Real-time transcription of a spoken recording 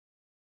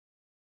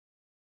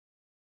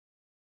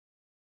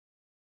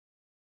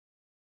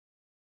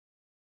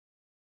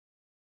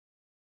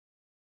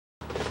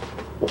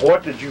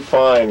What did you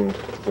find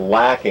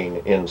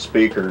lacking in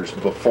speakers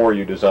before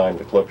you designed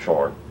the Klipsch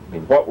horn? I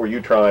mean, what were you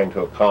trying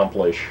to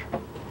accomplish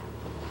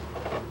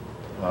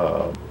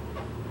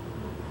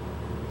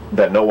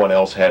that no one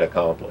else had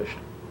accomplished?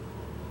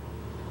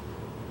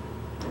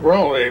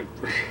 Well,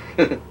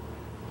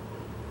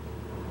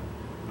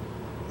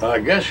 I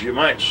guess you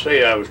might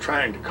say I was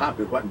trying to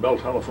copy what Bell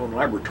Telephone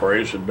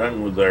Laboratories had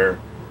done with their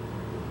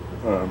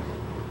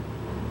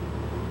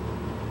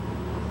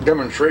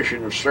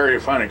demonstration of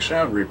stereophonic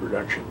sound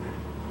reproduction.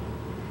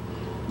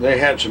 They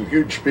had some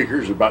huge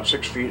speakers about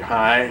 6 feet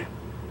high.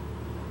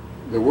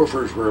 The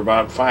woofers were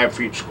about 5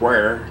 feet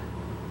square.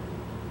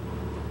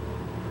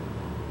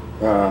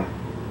 And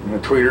the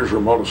tweeters were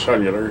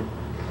multicellular.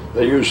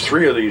 They used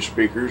 3 of these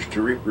speakers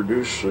to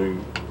reproduce the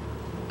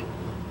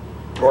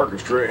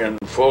orchestra in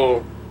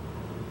full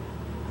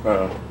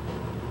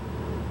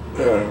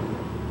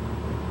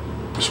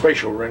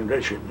spatial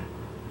rendition.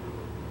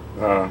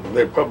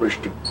 They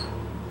published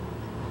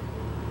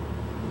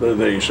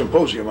the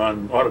Symposium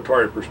on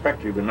Auditory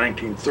Perspective in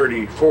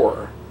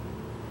 1934,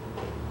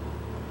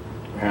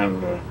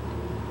 and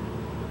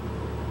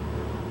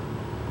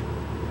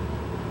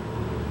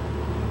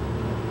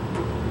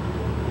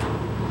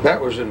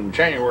that was in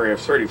January of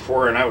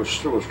 '34, and I was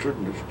still a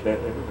student,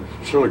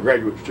 still a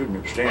graduate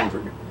student at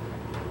Stanford.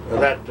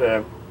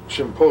 That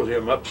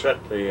symposium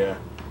upset the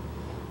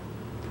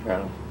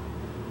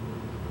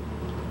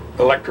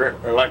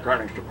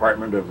electronics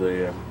department of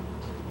the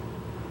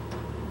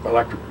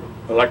electric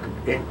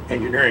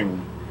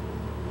engineering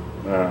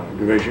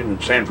division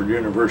at Stanford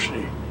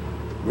University.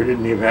 We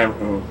didn't even have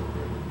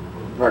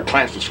our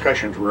class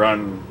discussions were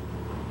on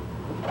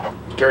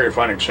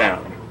stereophonic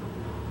sound.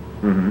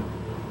 Mm-hmm.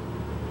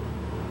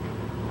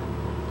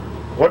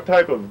 What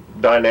type of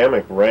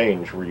dynamic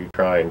range were you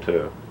trying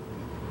to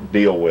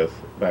deal with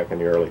back in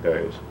the early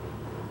days?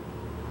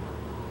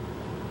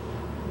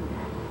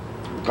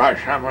 Gosh,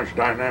 how much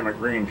dynamic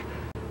range?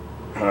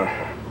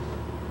 I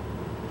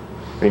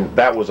mean,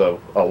 that was a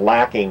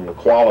lacking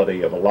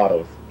quality of a lot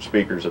of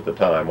speakers at the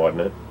time,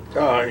 wasn't it?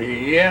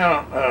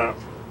 Yeah.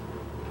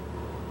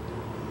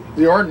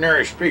 The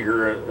ordinary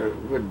speaker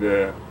would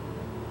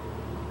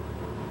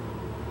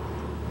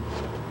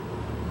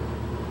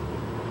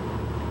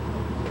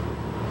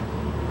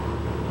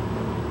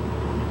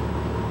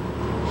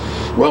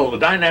well, the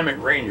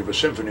dynamic range of a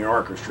symphony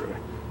orchestra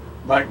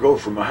might go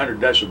from 100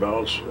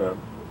 decibels,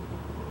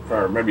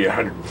 or maybe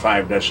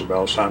 105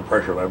 decibels sound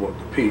pressure level at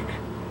the peak.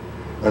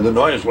 And the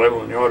noise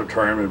level in the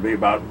auditorium would be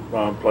about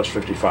plus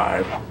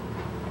 55.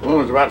 Well,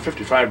 there's about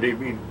 55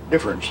 dB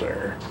difference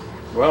there.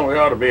 Well, we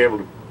ought to be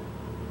able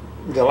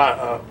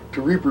to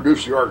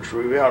reproduce the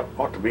orchestra. We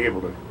ought to be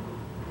able to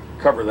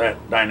cover that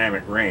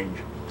dynamic range.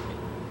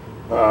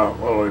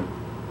 Well,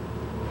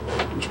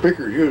 the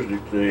speakers used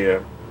it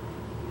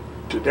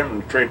to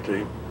demonstrate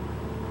the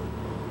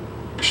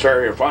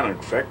stereophonic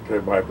effect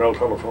by Bell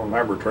Telephone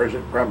Laboratories.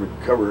 It probably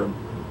cover a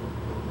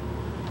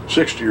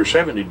 60 or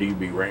 70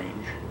 dB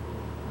range.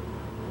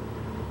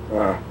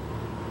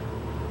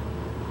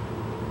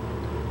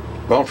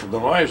 Well, from the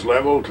noise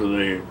level to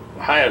the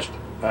highest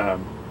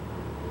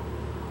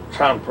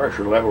sound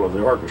pressure level of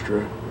the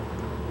orchestra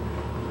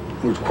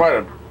was quite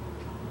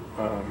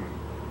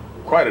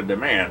a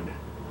demand.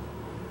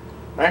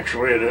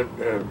 Actually,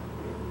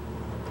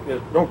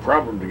 it's no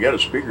problem to get a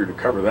speaker to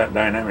cover that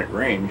dynamic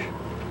range.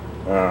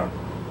 The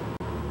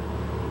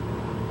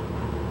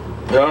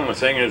only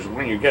thing is,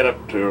 when you get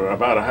up to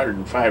about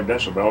 105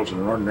 decibels in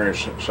an ordinary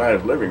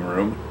sized living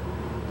room,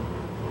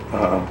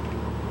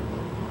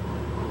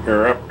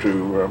 you're up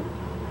to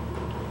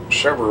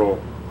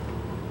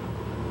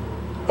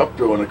up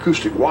to an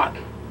acoustic watt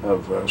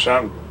of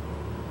sound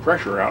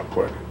pressure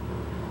output.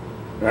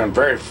 And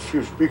very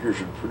few speakers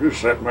would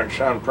produce that much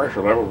sound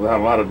pressure level without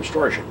a lot of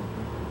distortion.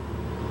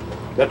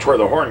 That's where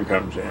the horn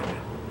comes in.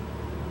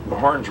 The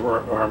horns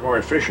are more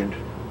efficient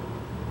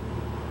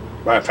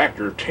by a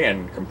factor of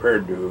 10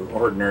 compared to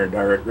ordinary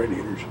direct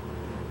radiators.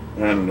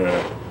 And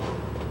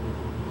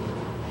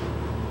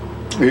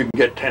you can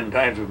get 10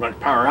 times as much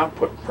power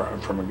output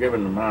from a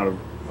given amount of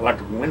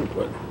electrical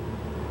input.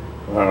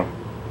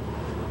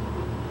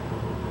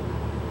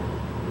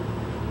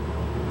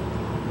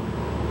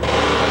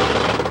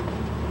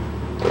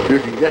 You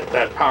can get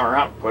that power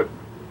output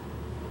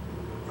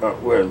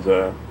with,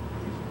 well,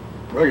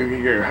 you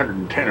can get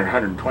 110 or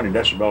 120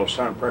 decibel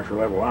sound pressure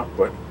level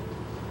output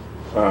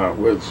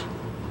with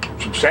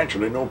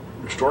substantially no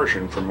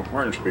distortion from a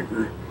horn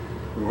speaker,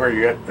 where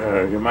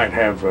you might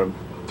have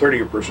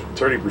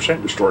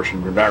 30%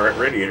 distortion from direct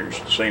radiators,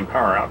 the same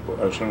power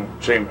output,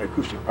 same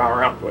acoustic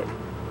power output.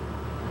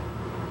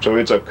 So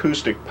it's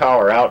acoustic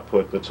power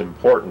output that's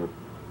important,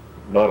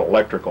 not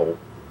electrical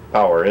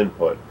power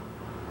input.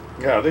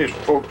 Yeah, these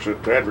folks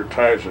that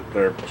advertise that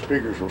their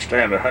speakers will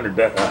stand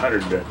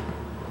 100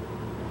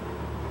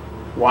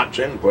 watts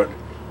input,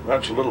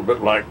 that's a little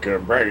bit like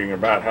bragging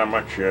about how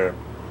much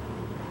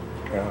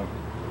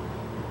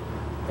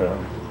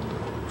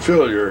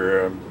fuel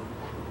your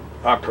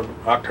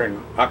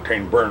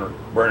octane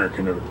burner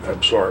can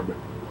absorb.